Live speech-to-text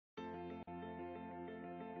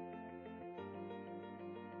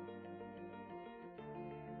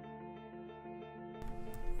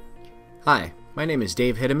Hi, my name is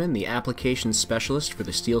Dave Hitteman, the Applications Specialist for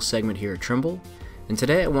the Steel segment here at Trimble, and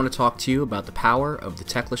today I want to talk to you about the power of the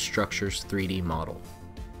Tekla Structures 3D model.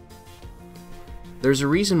 There's a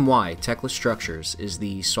reason why Tekla Structures is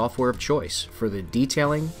the software of choice for the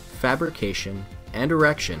detailing, fabrication, and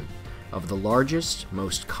erection of the largest,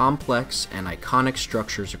 most complex, and iconic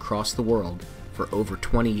structures across the world for over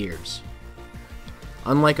 20 years.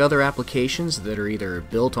 Unlike other applications that are either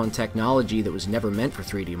built on technology that was never meant for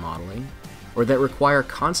 3D modeling, or that require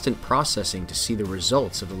constant processing to see the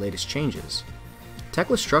results of the latest changes,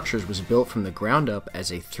 Tekla Structures was built from the ground up as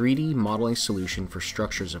a 3D modeling solution for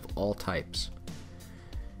structures of all types.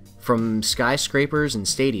 From skyscrapers and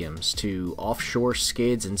stadiums to offshore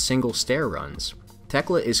skids and single stair runs,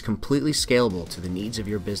 Tekla is completely scalable to the needs of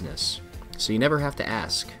your business, so you never have to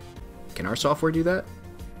ask, can our software do that?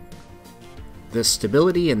 The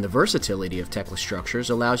stability and the versatility of Tekla Structures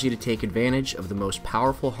allows you to take advantage of the most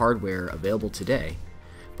powerful hardware available today,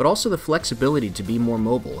 but also the flexibility to be more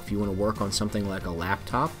mobile if you want to work on something like a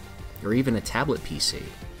laptop or even a tablet PC.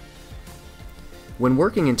 When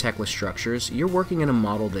working in Tekla Structures, you're working in a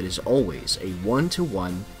model that is always a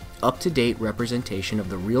one-to-one, up-to-date representation of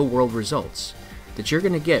the real-world results that you're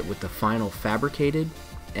going to get with the final fabricated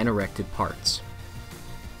and erected parts.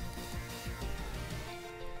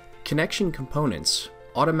 Connection components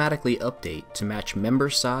automatically update to match member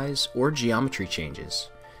size or geometry changes,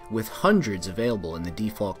 with hundreds available in the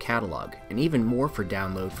default catalog and even more for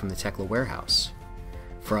download from the Tekla warehouse.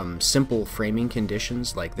 From simple framing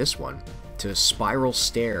conditions like this one, to spiral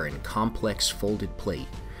stair and complex folded plate,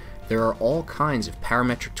 there are all kinds of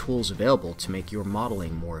parametric tools available to make your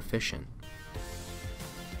modeling more efficient.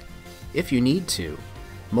 If you need to,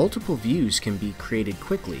 multiple views can be created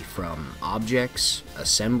quickly from objects,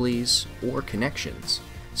 assemblies, or connections,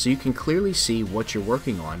 so you can clearly see what you're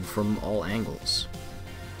working on from all angles.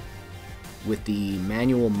 With the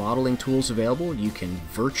manual modeling tools available, you can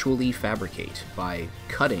virtually fabricate by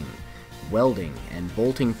cutting, welding, and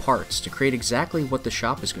bolting parts to create exactly what the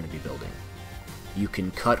shop is going to be building. You can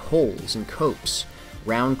cut holes and copes,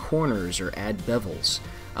 round corners, or add bevels.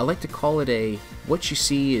 I like to call it a what you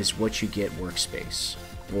see is what you get workspace.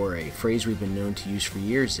 Or a phrase we've been known to use for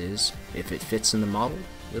years is, if it fits in the model,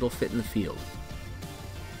 it'll fit in the field.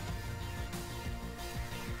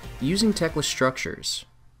 Using Tekla Structures,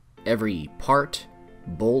 every part,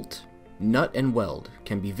 bolt, nut, and weld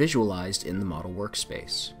can be visualized in the model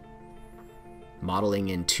workspace. Modeling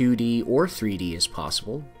in 2D or 3D is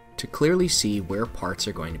possible to clearly see where parts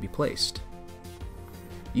are going to be placed.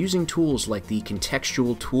 Using tools like the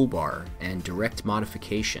contextual toolbar and direct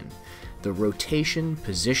modification, the rotation,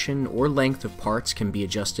 position, or length of parts can be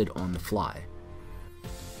adjusted on the fly.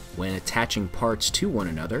 When attaching parts to one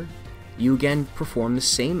another, you again perform the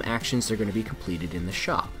same actions that are going to be completed in the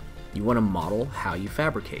shop. You want to model how you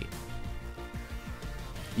fabricate.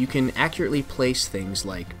 You can accurately place things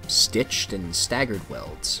like stitched and staggered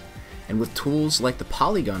welds, and with tools like the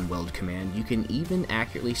polygon weld command, you can even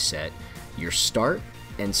accurately set your start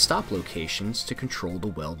and stop locations to control the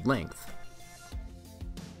weld length.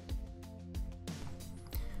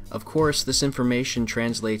 Of course, this information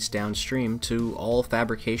translates downstream to all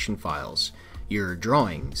fabrication files, your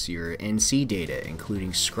drawings, your NC data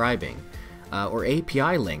including scribing, or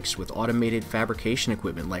API links with automated fabrication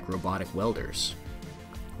equipment like robotic welders.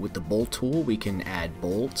 With the bolt tool, we can add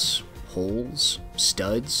bolts, holes,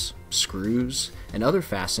 studs, screws, and other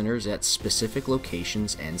fasteners at specific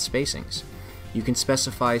locations and spacings. You can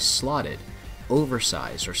specify slotted,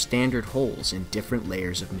 oversized, or standard holes in different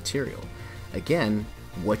layers of material. Again,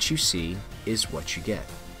 what you see is what you get.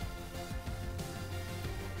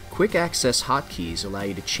 Quick access hotkeys allow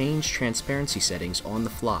you to change transparency settings on the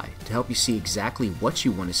fly to help you see exactly what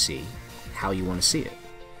you want to see, how you want to see it.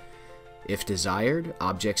 If desired,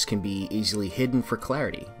 objects can be easily hidden for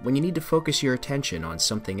clarity when you need to focus your attention on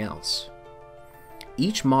something else.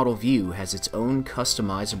 Each model view has its own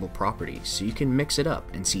customizable properties, so you can mix it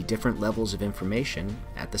up and see different levels of information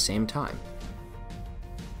at the same time.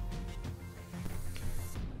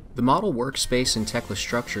 The model workspace in Tekla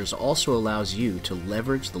Structures also allows you to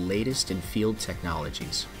leverage the latest in field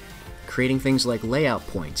technologies, creating things like layout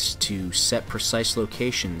points to set precise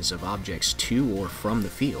locations of objects to or from the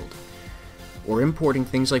field, or importing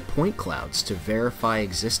things like point clouds to verify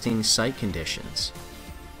existing site conditions.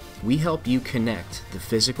 We help you connect the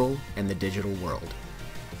physical and the digital world.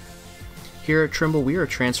 Here at Trimble, we are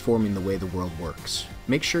transforming the way the world works.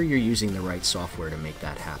 Make sure you're using the right software to make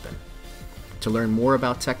that happen. To learn more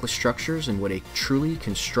about Tekla Structures and what a truly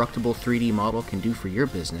constructible 3D model can do for your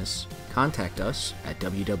business, contact us at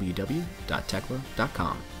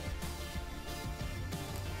www.tekla.com.